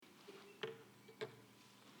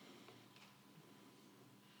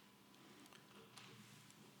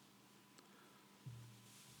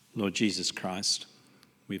Lord Jesus Christ,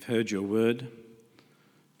 we've heard your word,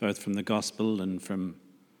 both from the Gospel and from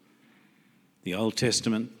the Old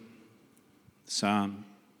Testament, the Psalm,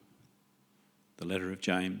 the letter of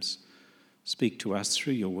James. Speak to us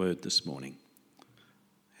through your word this morning.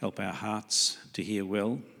 Help our hearts to hear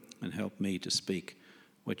well and help me to speak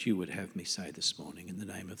what you would have me say this morning. In the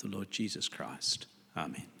name of the Lord Jesus Christ.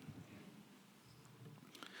 Amen.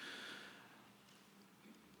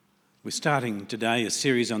 We're starting today a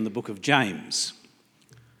series on the book of James.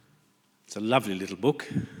 It's a lovely little book.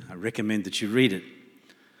 I recommend that you read it.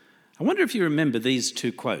 I wonder if you remember these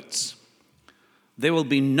two quotes. There will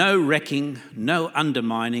be no wrecking, no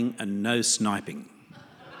undermining, and no sniping.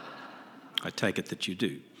 I take it that you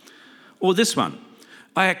do. Or this one.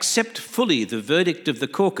 I accept fully the verdict of the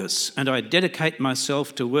caucus and I dedicate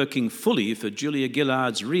myself to working fully for Julia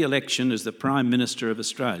Gillard's re-election as the Prime Minister of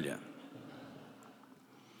Australia.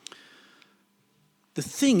 The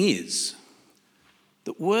thing is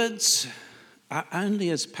that words are only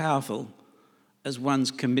as powerful as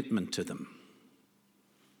one's commitment to them,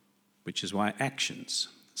 which is why actions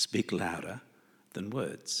speak louder than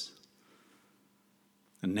words.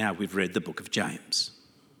 And now we've read the book of James.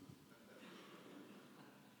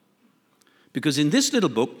 Because in this little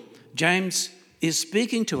book, James is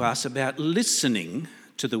speaking to us about listening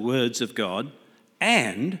to the words of God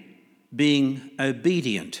and being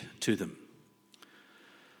obedient to them.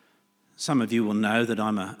 Some of you will know that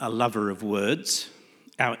I'm a lover of words.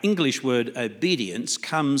 Our English word obedience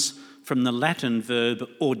comes from the Latin verb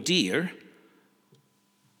audire,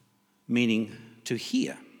 meaning to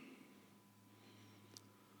hear.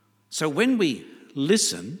 So when we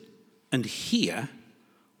listen and hear,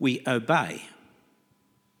 we obey.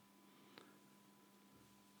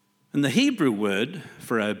 And the Hebrew word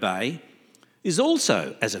for obey is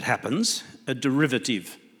also, as it happens, a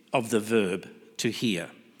derivative of the verb to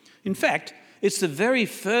hear. In fact, it's the very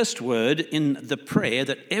first word in the prayer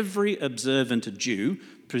that every observant Jew,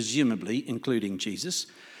 presumably including Jesus,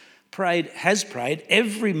 has prayed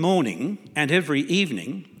every morning and every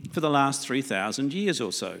evening for the last 3,000 years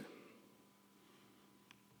or so.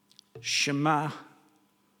 Shema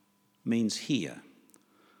means hear.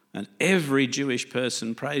 And every Jewish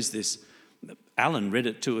person prays this. Alan read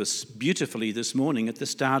it to us beautifully this morning at the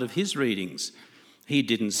start of his readings. He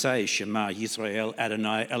didn't say Shema Yisrael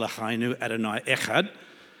Adonai Eloheinu Adonai Echad,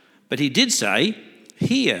 but he did say,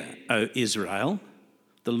 hear, O Israel,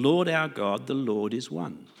 the Lord our God, the Lord is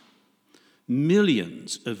one.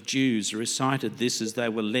 Millions of Jews recited this as they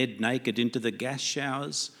were led naked into the gas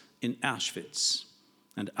showers in Auschwitz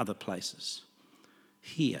and other places.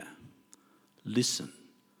 Hear. Listen,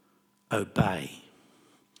 obey.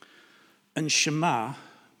 And Shema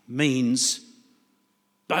means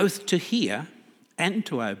both to hear and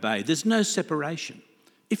to obey. There's no separation.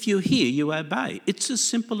 If you hear, you obey. It's as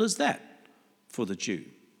simple as that for the Jew.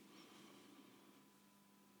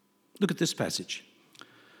 Look at this passage.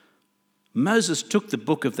 Moses took the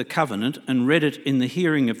book of the covenant and read it in the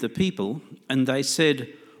hearing of the people, and they said,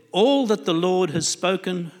 all that the Lord has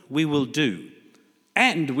spoken we will do,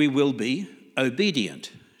 and we will be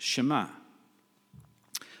obedient, Shema.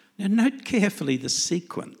 Now note carefully the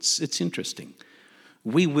sequence. It's interesting.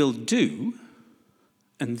 We will do,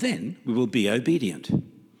 and then we will be obedient.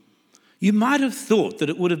 You might have thought that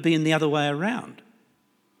it would have been the other way around.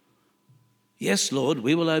 Yes, Lord,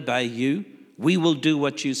 we will obey you. We will do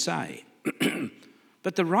what you say.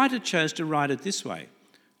 But the writer chose to write it this way.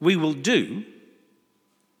 We will do,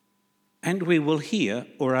 and we will hear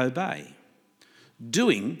or obey.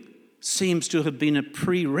 Doing seems to have been a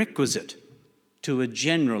prerequisite to a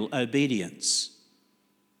general obedience.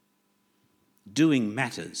 Doing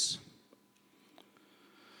matters.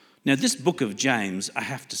 Now, this book of James, I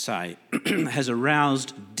have to say, has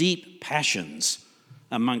aroused deep passions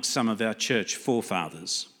amongst some of our church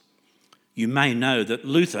forefathers. You may know that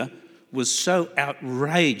Luther was so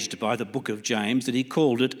outraged by the book of James that he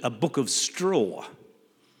called it a book of straw.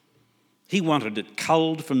 He wanted it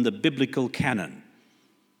culled from the biblical canon.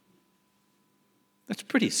 That's a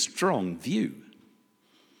pretty strong view.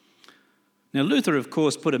 Now, Luther, of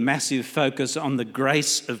course, put a massive focus on the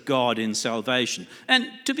grace of God in salvation. And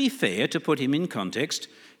to be fair, to put him in context,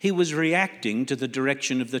 he was reacting to the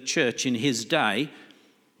direction of the church in his day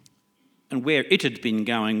and where it had been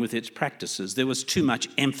going with its practices. There was too much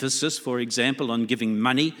emphasis, for example, on giving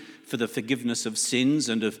money for the forgiveness of sins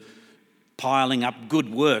and of piling up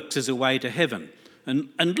good works as a way to heaven.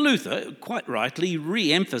 And Luther, quite rightly,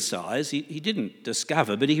 re-emphasised, he didn't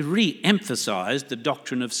discover, but he re-emphasised the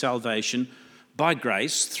doctrine of salvation by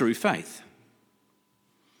grace through faith.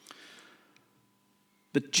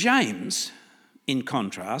 But James in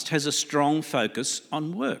contrast, has a strong focus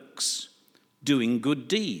on works, doing good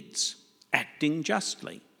deeds, acting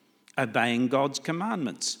justly, obeying God's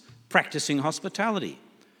commandments, practicing hospitality,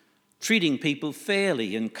 treating people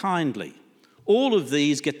fairly and kindly. All of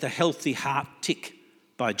these get the healthy heart tick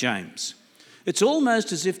by James. It's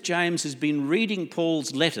almost as if James has been reading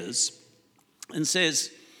Paul's letters and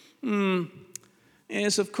says,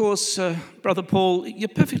 yes, of course, Brother Paul, you're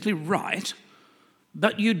perfectly right,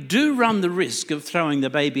 but you do run the risk of throwing the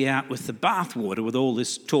baby out with the bathwater with all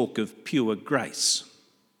this talk of pure grace.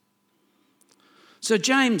 So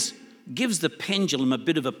James gives the pendulum a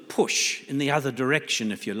bit of a push in the other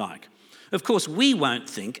direction, if you like. Of course, we won't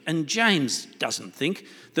think, and James doesn't think,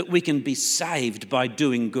 that we can be saved by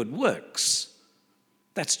doing good works.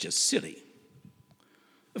 That's just silly.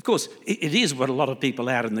 Of course, it is what a lot of people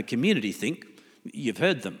out in the community think. You've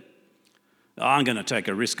heard them. I'm going to take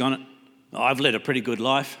a risk on it. I've led a pretty good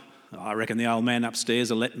life. I reckon the old man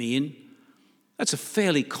upstairs will let me in. That's a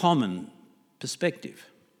fairly common perspective.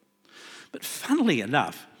 But funnily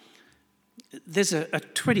enough, there's a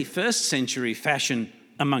 21st century fashion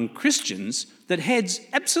among Christians that heads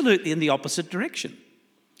absolutely in the opposite direction.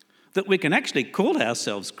 That we can actually call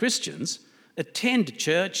ourselves Christians, attend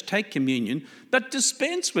church, take communion, but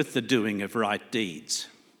dispense with the doing of right deeds.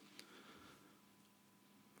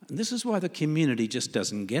 And this is why the community just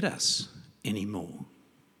doesn't get us anymore.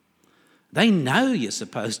 They know you're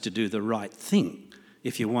supposed to do the right thing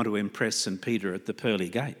if you want to impress St. Peter at the pearly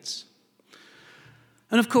gates.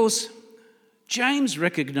 And of course, James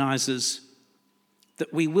recognises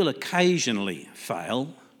that we will occasionally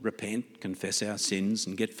fail, repent, confess our sins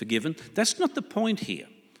and get forgiven. That's not the point here.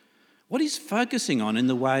 What he's focusing on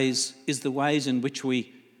is the ways in which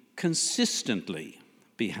we consistently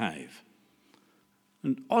behave.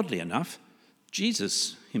 And oddly enough,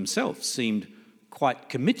 Jesus himself seemed quite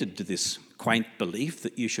committed to this quaint belief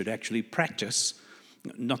that you should actually practice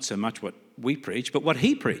not so much what we preach, but what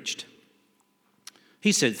he preached.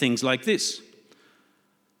 He said things like this: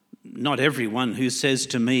 "Not everyone who says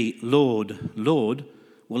to me, 'Lord, Lord,'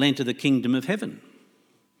 will enter the kingdom of heaven,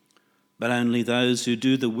 but only those who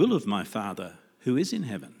do the will of my Father who is in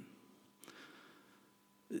heaven."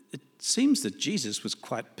 It seems that Jesus was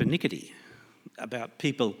quite pernickety about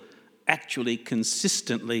people actually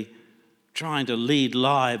consistently trying to lead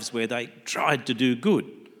lives where they tried to do good,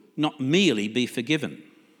 not merely be forgiven.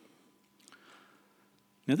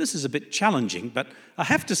 Now, this is a bit challenging, but I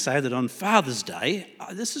have to say that on Father's Day,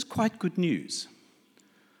 this is quite good news.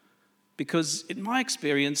 Because in my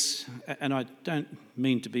experience, and I don't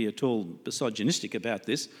mean to be at all misogynistic about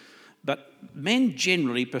this, but men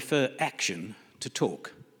generally prefer action to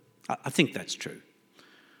talk. I think that's true.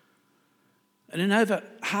 And in over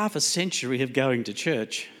half a century of going to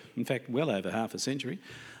church, in fact, well over half a century,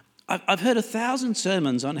 I've heard 1,000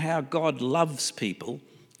 sermons on how God loves people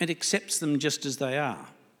and accepts them just as they are.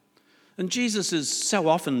 And Jesus has so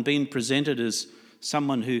often been presented as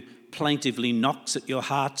someone who plaintively knocks at your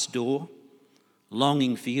heart's door,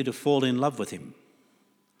 longing for you to fall in love with him.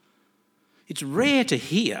 It's rare to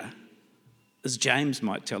hear, as James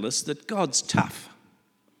might tell us, that God's tough.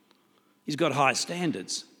 He's got high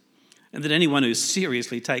standards, and that anyone who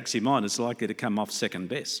seriously takes him on is likely to come off second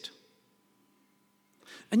best.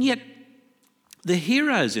 And yet, the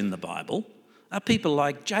heroes in the Bible are people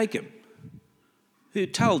like Jacob, who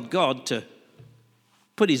told God to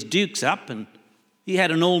put his dukes up and he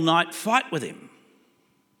had an all-night fight with him.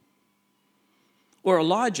 Or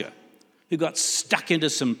Elijah, who got stuck into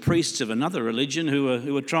some priests of another religion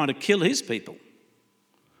who were trying to kill his people.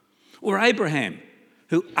 Or Abraham,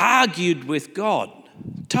 who argued with God,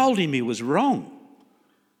 told him he was wrong,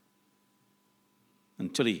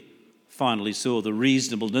 until he finally saw the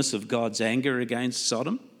reasonableness of God's anger against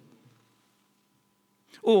Sodom.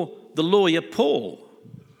 Or the lawyer Paul,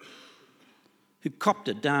 who copped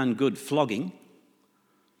a darn good flogging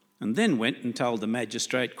and then went and told the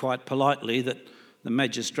magistrate quite politely that the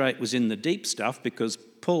magistrate was in the deep stuff because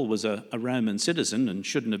Paul was a Roman citizen and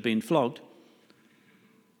shouldn't have been flogged.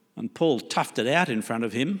 And Paul toughed it out in front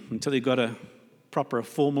of him until he got a proper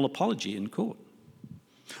formal apology in court.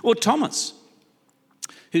 Or Thomas,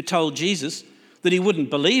 who told Jesus that he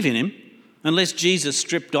wouldn't believe in him unless Jesus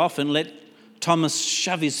stripped off and let Thomas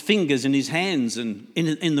shove his fingers in his hands and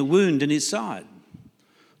in the wound in his side.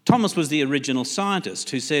 Thomas was the original scientist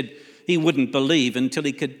who said he wouldn't believe until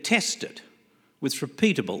he could test it with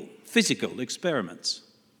repeatable physical experiments.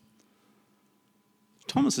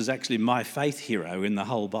 Thomas is actually my faith hero in the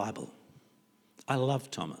whole Bible. I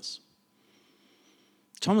love Thomas.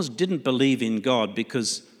 Thomas didn't believe in God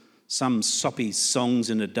because some soppy songs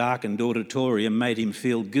in a darkened auditorium made him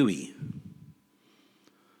feel gooey.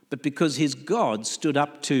 but because his God stood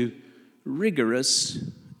up to rigorous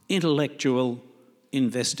intellectual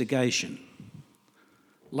investigation.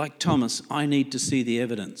 Like Thomas, I need to see the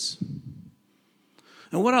evidence.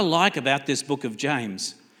 And what I like about this book of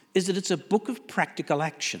James is that it's a book of practical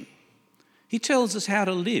action. He tells us how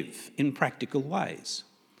to live in practical ways,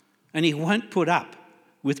 and he won't put up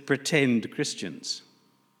with pretend Christians.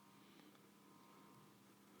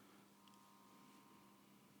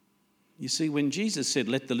 You see, when Jesus said,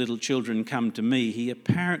 "Let the little children come to me," he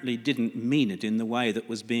apparently didn't mean it in the way that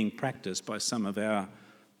was being practiced by some of our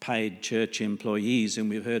paid church employees whom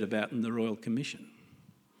we've heard about in the Royal Commission.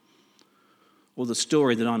 Or the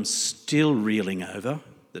story that I'm still reeling over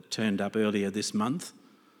that turned up earlier this month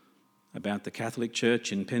about the Catholic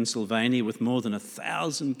Church in Pennsylvania with more than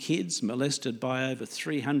 1,000 kids molested by over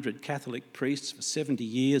 300 Catholic priests for 70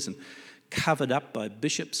 years and covered up by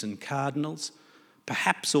bishops and cardinals,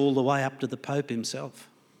 perhaps all the way up to the Pope himself.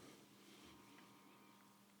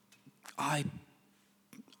 I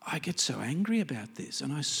get so angry about this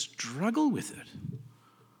and I struggle with it.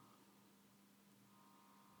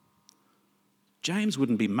 James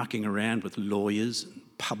wouldn't be mucking around with lawyers and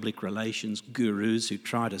public relations gurus who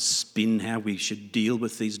try to spin how we should deal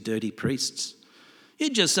with these dirty priests.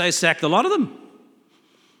 He'd just say, sack the lot of them.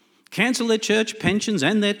 Cancel their church pensions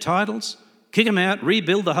and their titles, kick them out,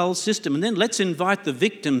 rebuild the whole system, and then let's invite the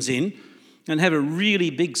victims in and have a really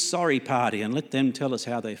big sorry party and let them tell us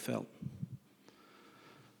how they felt.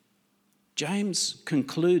 James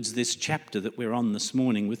concludes this chapter that we're on this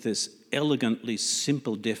morning with this elegantly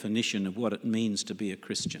simple definition of what it means to be a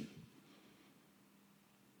Christian.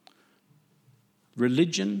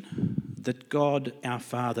 Religion that God our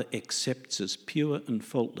Father accepts as pure and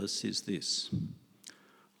faultless is this: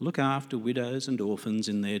 look after widows and orphans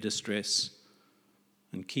in their distress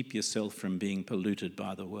and keep yourself from being polluted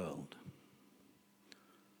by the world.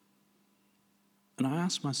 And I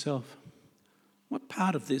ask myself, what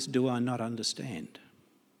part of this do I not understand?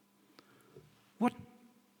 What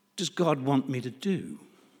does God want me to do?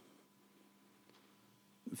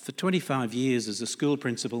 For 25 years as a school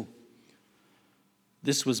principal,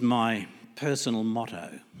 this was my personal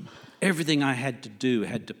motto. Everything I had to do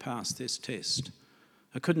had to pass this test.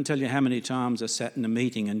 I couldn't tell you how many times I sat in a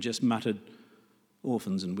meeting and just muttered,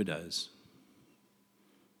 orphans and widows.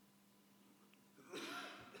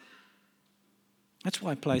 That's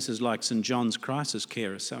why places like St John's Crisis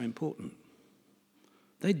Care are so important.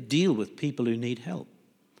 They deal with people who need help.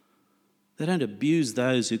 They don't abuse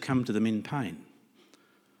those who come to them in pain.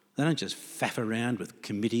 They don't just faff around with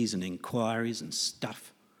committees and inquiries and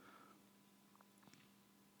stuff.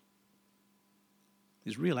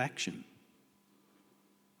 There's real action.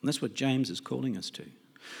 And that's what James is calling us to.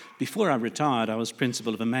 Before I retired, I was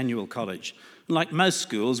principal of Emmanuel College. Like most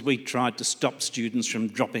schools, we tried to stop students from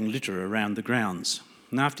dropping litter around the grounds.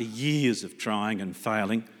 And after years of trying and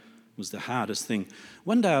failing, it was the hardest thing.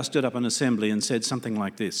 One day I stood up in assembly and said something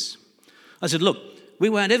like this. I said, look, we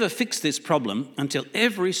won't ever fix this problem until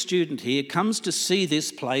every student here comes to see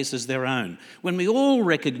this place as their own. When we all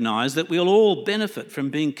recognise that we'll all benefit from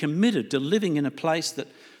being committed to living in a place that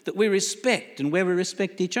we respect and where we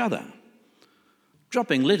respect each other.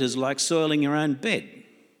 Dropping litter's like soiling your own bed.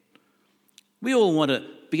 We all want to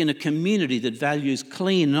be in a community that values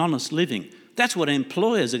clean and honest living. That's what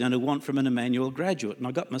employers are going to want from an Emmanuel graduate. And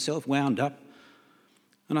I got myself wound up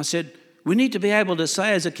and I said, we need to be able to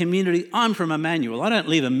say as a community, I'm from Emmanuel, I don't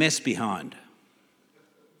leave a mess behind.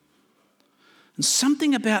 And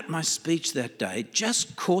something about my speech that day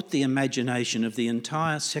just caught the imagination of the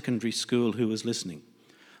entire secondary school who was listening.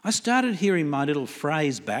 I started hearing my little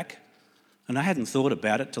phrase back, and I hadn't thought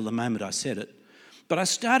about it till the moment I said it, but I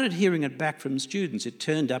started hearing it back from students. It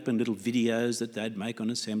turned up in little videos that they'd make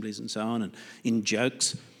on assemblies and so on, and in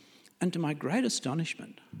jokes. And to my great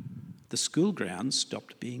astonishment, the school grounds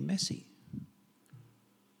stopped being messy.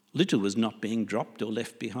 Litter was not being dropped or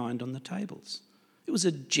left behind on the tables. It was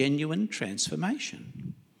a genuine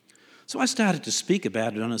transformation. So I started to speak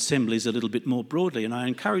about it on assemblies a little bit more broadly, and I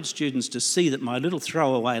encouraged students to see that my little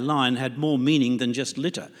throwaway line had more meaning than just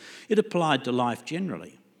litter. It applied to life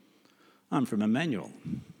generally. I'm from Emmanuel.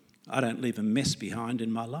 I don't leave a mess behind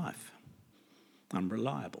in my life. I'm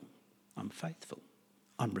reliable. I'm faithful.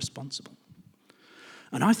 I'm responsible.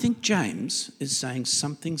 And I think James is saying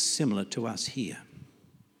something similar to us here.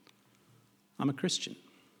 I'm a Christian.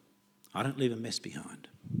 I don't leave a mess behind.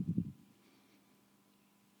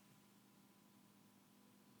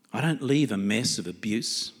 I don't leave a mess of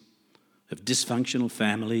abuse, of dysfunctional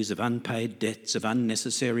families, of unpaid debts, of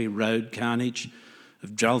unnecessary road carnage,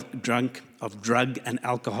 of drug and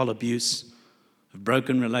alcohol abuse, of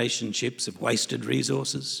broken relationships, of wasted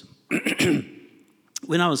resources.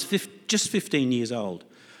 When I was just 15 years old,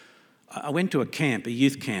 I went to a camp, a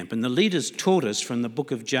youth camp, and the leaders taught us from the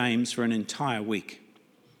book of James for an entire week,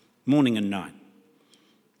 morning and night.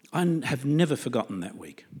 I have never forgotten that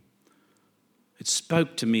week. It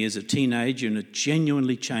spoke to me as a teenager and it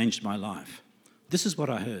genuinely changed my life. This is what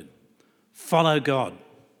I heard. Follow God.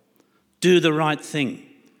 Do the right thing.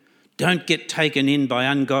 Don't get taken in by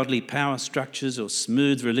ungodly power structures or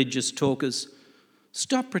smooth religious talkers.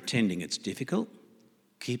 Stop pretending it's difficult.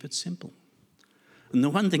 Keep it simple. And the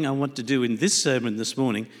one thing I want to do in this sermon this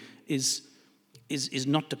morning is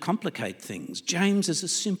not to complicate things. James is a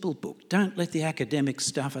simple book. Don't let the academics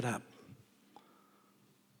stuff it up.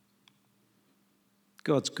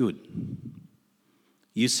 God's good.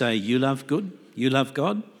 You say you love good, you love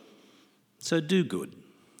God, so do good,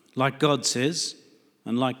 like God says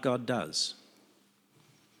and like God does.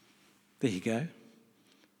 There you go.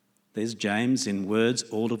 There's James in words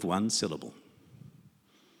all of one syllable.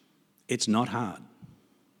 It's not hard.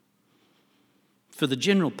 For the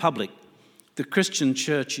general public, the Christian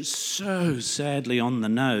church is so sadly on the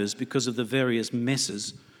nose because of the various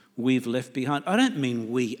messes we've left behind. I don't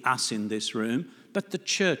mean we, us in this room, but the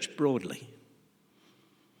church broadly.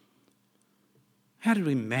 How did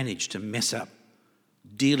we manage to mess up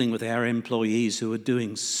dealing with our employees who are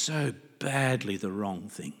doing so badly the wrong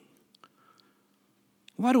thing?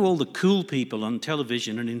 Why do all the cool people on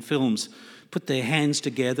television and in films put their hands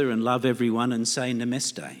together and love everyone and say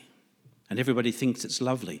namaste? And everybody thinks it's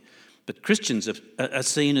lovely. But Christians are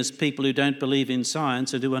seen as people who don't believe in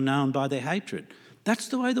science and who are known by their hatred. That's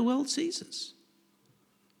the way the world sees us.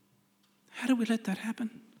 How do we let that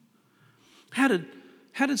happen? How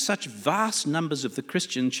did such vast numbers of the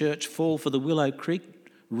Christian church fall for the Willow Creek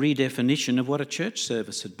redefinition of what a church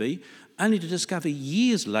service would be, only to discover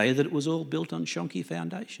years later that it was all built on shonky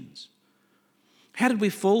foundations? How did we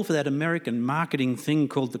fall for that American marketing thing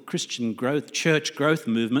called the Christian church growth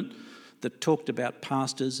movement that talked about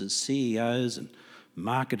pastors as CEOs and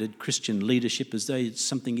marketed Christian leadership as though it's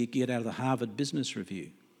something you get out of the Harvard Business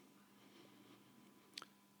Review?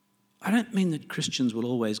 I don't mean that Christians will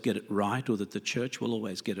always get it right or that the church will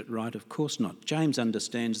always get it right. Of course not. James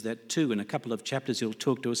understands that too. In a couple of chapters, he'll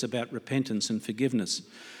talk to us about repentance and forgiveness.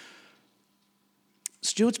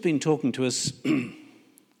 Stuart's been talking to us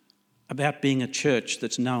about being a church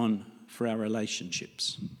that's known for our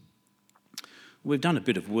relationships. We've done a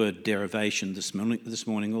bit of word derivation this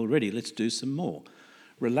morning already. Let's do some more.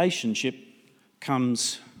 Relationship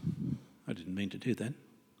comes... I didn't mean to do that.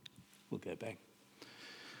 We'll go back.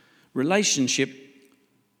 Relationship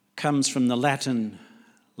comes from the Latin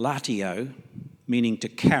latio, meaning to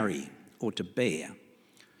carry or to bear.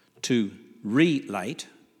 To relate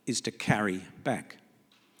is to carry back.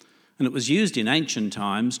 And it was used in ancient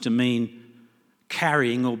times to mean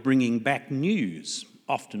carrying or bringing back news,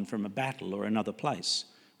 often from a battle or another place,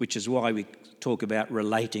 which is why we talk about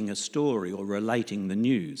relating a story or relating the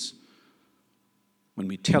news. When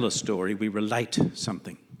we tell a story, we relate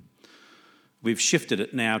something. We've shifted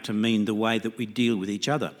it now to mean the way that we deal with each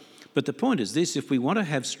other. But the point is this: if we want to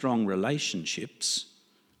have strong relationships,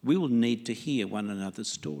 we will need to hear one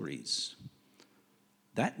another's stories.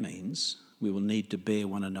 That means we will need to bear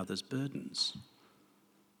one another's burdens.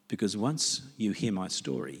 Because once you hear my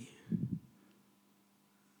story,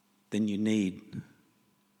 then you need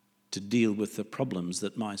to deal with the problems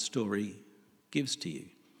that my story gives to you.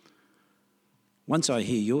 Once I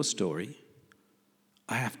hear your story,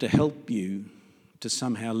 I have to help you to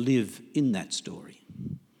somehow live in that story.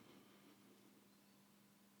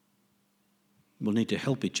 We'll need to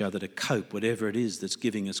help each other to cope whatever it is that's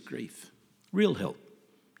giving us grief. Real help,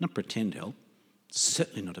 not pretend help,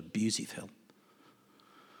 certainly not abusive help.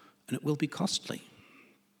 And it will be costly.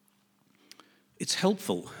 It's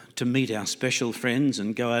helpful to meet our special friends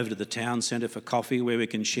and go over to the town centre for coffee where we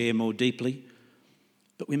can share more deeply.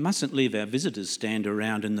 But we mustn't leave our visitors stand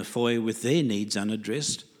around in the foyer with their needs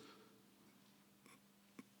unaddressed.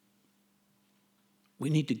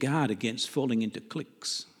 We need to guard against falling into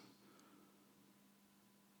cliques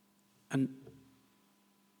and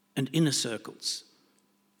inner circles.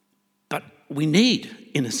 But we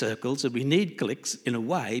need inner circles and we need cliques in a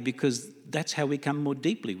way, because that's how we come more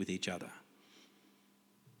deeply with each other.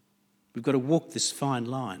 We've got to walk this fine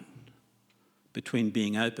line between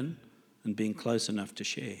being open and being close enough to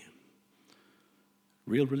share.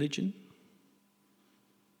 Real religion?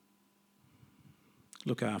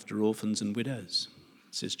 Look after orphans and widows,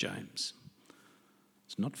 says James.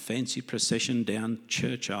 It's not fancy procession down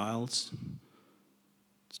church aisles.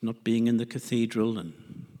 It's not being in the cathedral and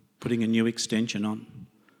putting a new extension on.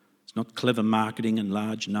 It's not clever marketing and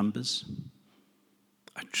large numbers.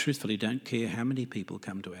 I truthfully don't care how many people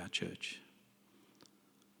come to our church.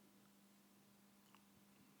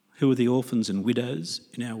 Who are the orphans and widows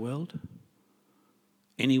in our world?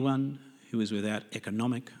 Anyone who is without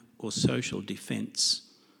economic or social defence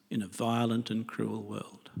in a violent and cruel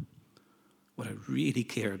world. What I really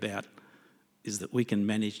care about is that we can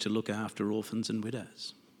manage to look after orphans and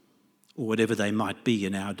widows, or whatever they might be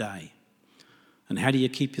in our day. And how do you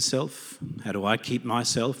keep yourself? How do I keep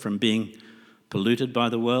myself from being polluted by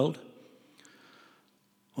the world?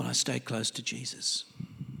 Well, I stay close to Jesus.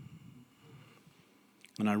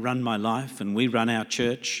 And I run my life, and we run our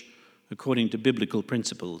church according to biblical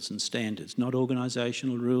principles and standards, not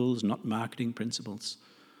organisational rules, not marketing principles.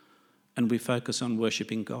 And we focus on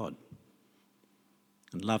worshipping God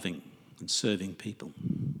and loving and serving people.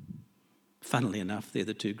 Funnily enough, they're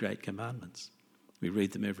the two great commandments. We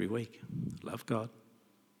read them every week. Love God,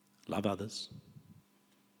 love others.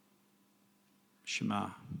 Shema,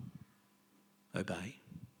 obey.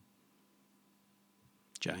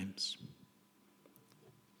 James.